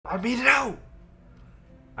I made it out!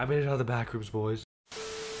 I made it out of the Backrooms, boys.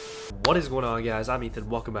 What is going on, guys? I'm Ethan.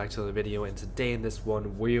 Welcome back to the video, and today in this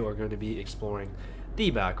one, we are going to be exploring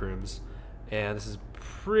the Backrooms. And this is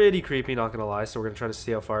pretty creepy, not gonna lie, so we're gonna try to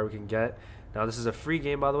see how far we can get. Now, this is a free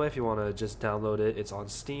game, by the way, if you want to just download it. It's on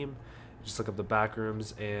Steam. Just look up the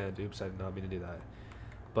Backrooms, and oops, I did not mean to do that.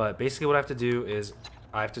 But basically what I have to do is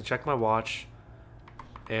I have to check my watch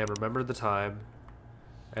and remember the time,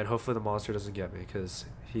 and hopefully the monster doesn't get me, because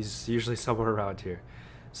he's usually somewhere around here.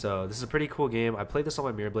 So this is a pretty cool game. I played this on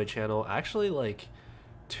my Miurablade channel actually like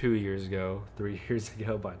 2 years ago, 3 years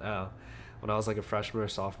ago by now, when I was like a freshman or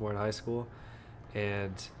sophomore in high school.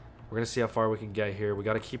 And we're gonna see how far we can get here. We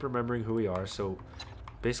gotta keep remembering who we are. So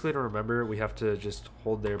basically, to remember, we have to just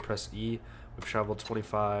hold there, press E. We've traveled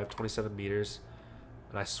 27 meters,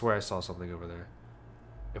 and I swear I saw something over there.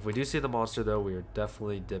 If we do see the monster, though, we are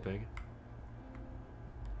definitely dipping.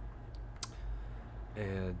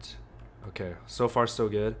 And okay, so far so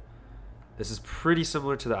good. This is pretty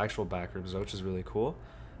similar to the actual Backrooms, though, which is really cool.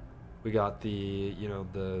 We got the,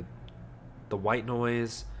 the white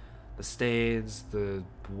noise, the stains, the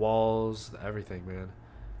walls, everything, man.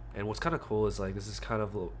 And what's kind of cool is, like, this is kind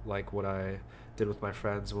of like what I did with my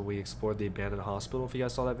friends when we explored the abandoned hospital. If you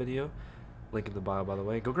guys saw that video, link in the bio, by the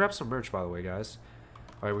way. Go grab some merch, by the way, guys.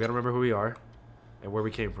 All right, we gotta remember who we are and where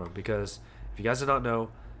we came from, because if you guys did not know,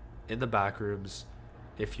 in the Backrooms,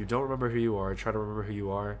 if you don't remember who you are, try to remember who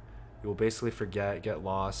you are, you will basically forget, get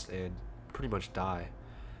lost, and pretty much die.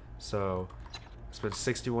 So it's been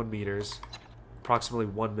 61 meters, approximately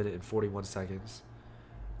 1 minute and 41 seconds.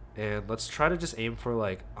 And let's try to just aim for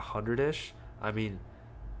like 100-ish. I mean,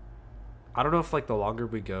 I don't know if like the longer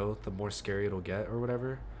we go, the more scary it'll get or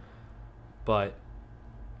whatever. But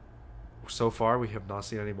so far, we have not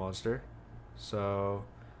seen any monster. So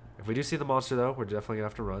if we do see the monster, though, we're definitely gonna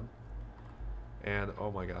have to run. And oh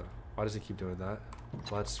my god, why does he keep doing that?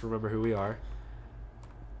 Let's remember who we are.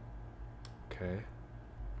 Okay.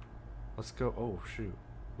 Let's go. Oh shoot.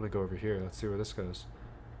 I'm gonna go over here. Let's see where this goes.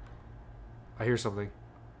 I hear something.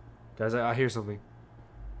 Guys, I hear something.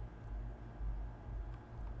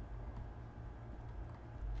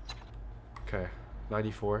 Okay.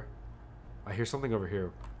 94. I hear something over here.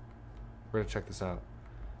 We're gonna check this out.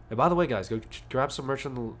 And by the way, guys, go grab some merch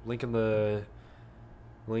in the link in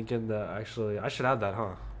the actually, I should add that,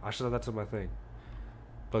 huh? I should add that to my thing.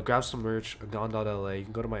 But grab some merch, gone.la. You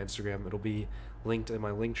can go to my Instagram. It'll be linked in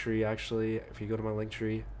my link tree, actually. If you go to my link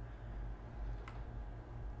tree.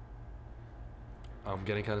 I'm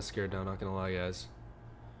getting kind of scared now, not gonna lie, guys.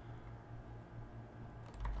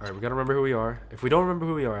 Alright, we gotta remember who we are. If we don't remember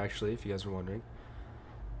who we are, actually, if you guys were wondering,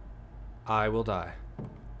 I will die.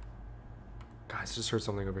 Guys, I just heard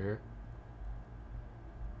something over here.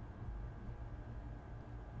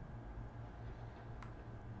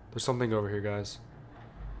 There's something over here, guys.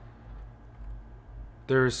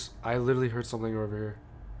 I literally heard something over here.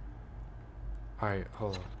 Alright,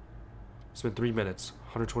 hold on. It's been 3 minutes,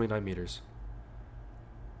 129 meters.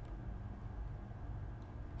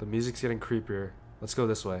 The music's getting creepier. Let's go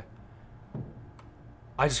this way.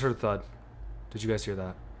 I just heard a thud. Did you guys hear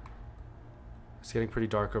that? It's getting pretty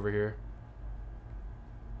dark over here.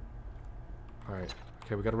 Alright.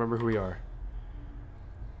 Okay, we gotta remember who we are.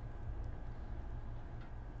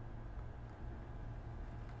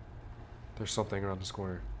 There's something around this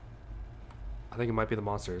corner. I think it might be the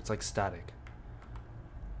monster. It's like static.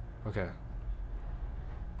 Okay.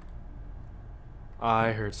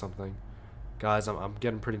 I heard something. Guys, I'm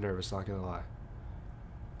getting pretty nervous, not gonna lie.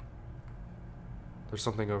 There's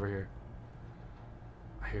something over here.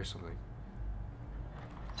 I hear something.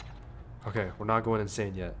 Okay, we're not going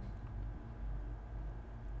insane yet.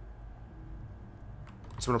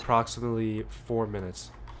 It's been approximately 4 minutes.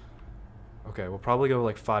 Okay, we'll probably go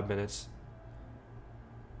like 5 minutes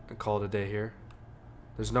and call it a day here.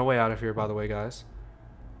 There's no way out of here, by the way, guys.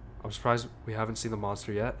 I'm surprised we haven't seen the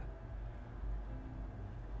monster yet.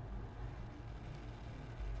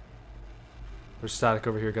 There's static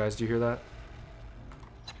over here, guys. Do you hear that?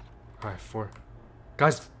 Alright, 4.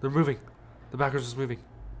 Guys, they're moving. The Backrooms is moving.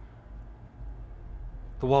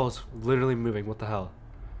 The wall is literally moving. What the hell?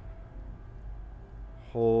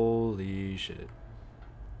 Holy shit.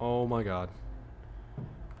 Oh my god.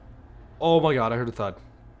 Oh my god, I heard a thud.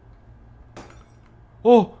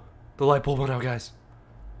 Oh! The light bulb went out, guys.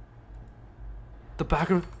 The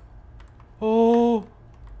backroom. Oh!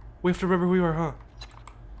 We have to remember who we are, huh?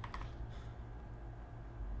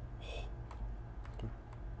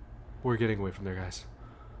 We're getting away from there, guys.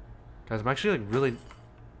 Guys, I'm actually like really...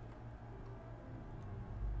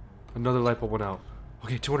 Another light bulb went out.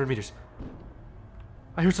 Okay, 200 meters.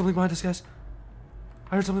 I heard something behind us, guys.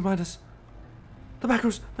 I heard something behind us. The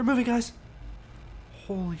Backrooms. They're moving, guys.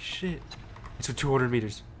 Holy shit. It's for 200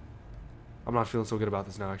 meters. I'm not feeling so good about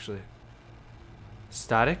this now, actually.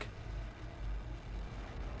 Static?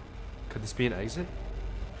 Could this be an exit?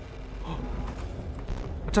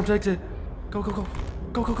 Attempt to exit. Go, go, go.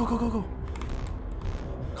 Go, go, go, go, go, go.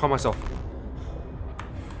 Calm myself.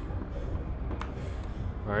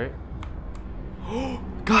 Alright.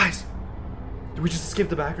 Guys! Did we just skip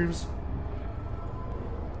the Backrooms?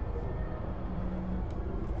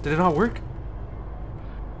 Did it not work?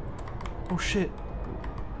 Oh shit.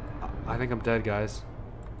 I think I'm dead, guys.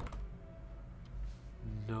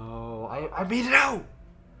 No. I made it out!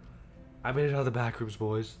 I made it out of the Backrooms,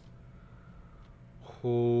 boys.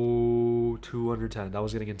 Oh, 2 under 10. That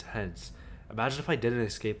was getting intense. Imagine if I didn't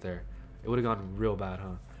escape there. It would have gone real bad,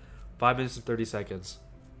 huh? 5 minutes and 30 seconds.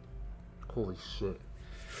 Holy shit.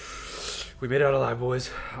 We made it out alive, boys.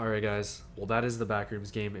 Alright, guys. Well, that is the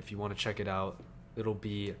Backrooms game. If you want to check it out, it'll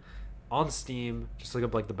be on Steam. Just look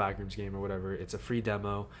up like the Backrooms game or whatever. It's a free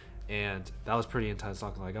demo. And that was pretty intense.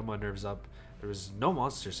 Not gonna lie, I got my nerves up. There was no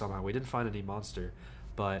monster somehow. We didn't find any monster.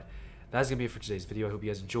 But that's going to be it for today's video. I hope you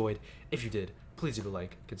guys enjoyed. If you did, please leave a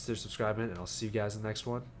like. Consider subscribing. And I'll see you guys in the next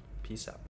one. Peace out.